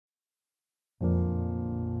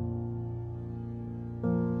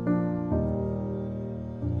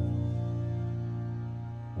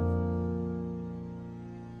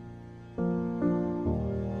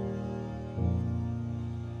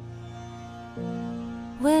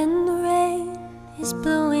when the rain is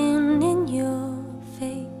blowing in your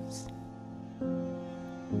face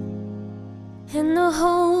and the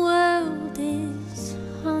whole world is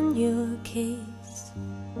on your case.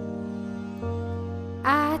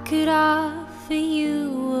 I could offer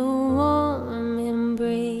you a warm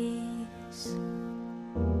embrace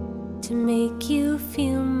to make you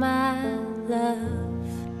feel my love.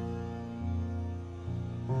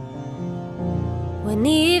 When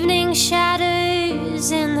evening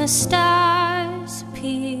shatters and the stars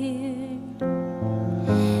appear,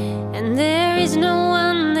 and there is no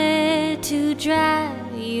one there to dry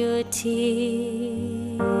your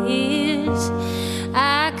tears,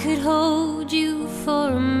 I could hold you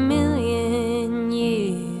for 1,000,000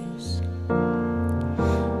 years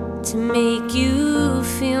to make you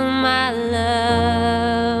feel my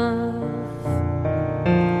love.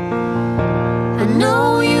 I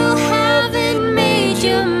know you haven't made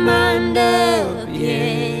your mind up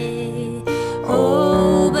yet,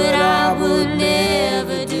 oh, but I would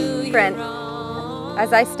never do you Friend, wrong.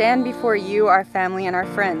 as I stand before you, our family, and our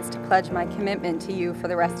friends to pledge my commitment to you for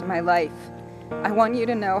the rest of my life, I want you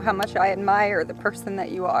to know how much I admire the person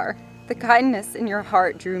that you are. The kindness in your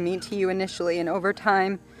heart drew me to you initially, and over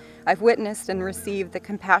time, I've witnessed and received the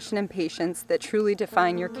compassion and patience that truly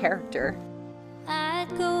define your character. I'd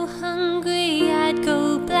go hungry, I'd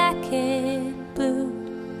go black and blue,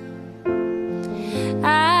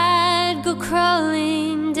 I'd go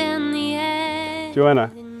crawling down the avenue. Joanna,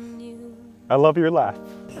 I love your laugh.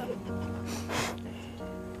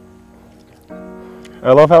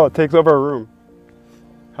 I love how it takes over a room,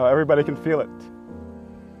 how everybody can feel it.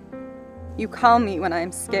 You calm me when I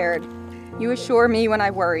am scared. You assure me when I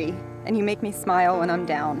worry, and you make me smile when I'm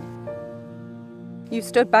down. You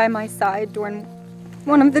stood by my side during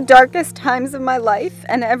one of the darkest times of my life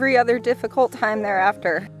and every other difficult time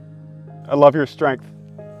thereafter. I love your strength.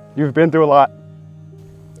 You've been through a lot,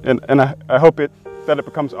 and I hope that it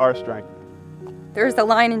becomes our strength. There's a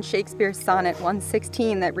line in Shakespeare's sonnet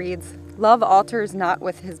 116 that reads, "Love alters not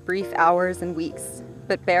with his brief hours and weeks,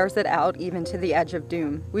 but bears it out even to the edge of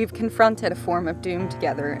doom." We've confronted a form of doom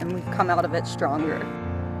together, and we've come out of it stronger.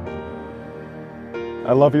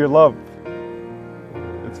 I love your love.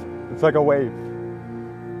 It's like a wave.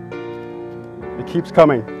 It keeps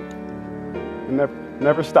coming. It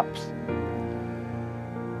never stops.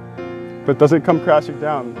 But doesn't come crashing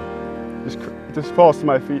down. It just falls to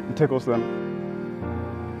my feet and tickles them.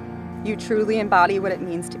 You truly embody what it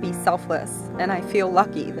means to be selfless, and I feel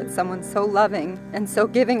lucky that someone so loving and so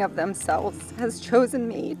giving of themselves has chosen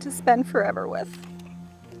me to spend forever with.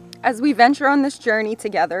 As we venture on this journey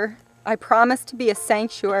together, I promise to be a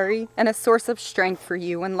sanctuary and a source of strength for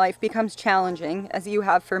you when life becomes challenging, as you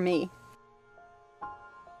have for me.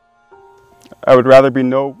 I would rather be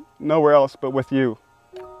nowhere else but with you,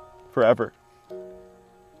 forever.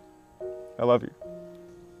 I love you.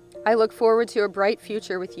 I look forward to a bright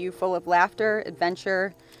future with you, full of laughter,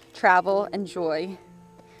 adventure, travel, and joy,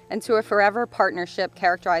 and to a forever partnership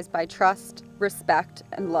characterized by trust, respect,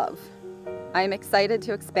 and love. I am excited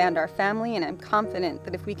to expand our family, and I'm confident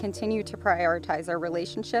that if we continue to prioritize our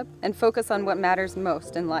relationship and focus on what matters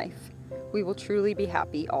most in life, we will truly be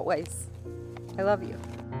happy always. I love you.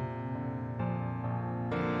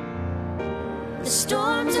 The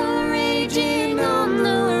storms are raging on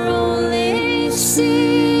the rolling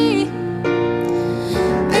sea,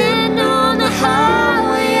 and on the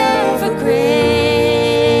highway of regret,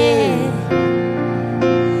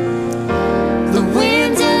 the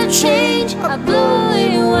winds of change are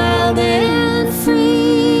blowing wild and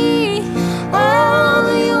free. Oh,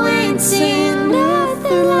 you ain't seen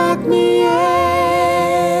nothing like me yet.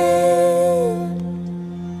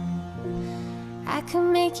 I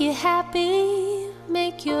can make you happy,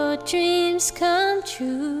 make your dreams come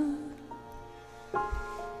true.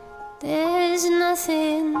 There's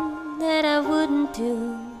nothing that I wouldn't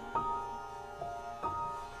do.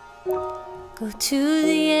 Go to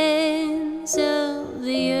the ends of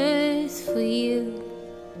the earth for you,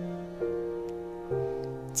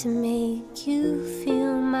 to make you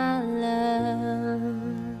feel my love,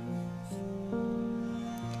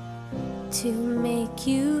 to make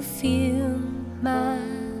you feel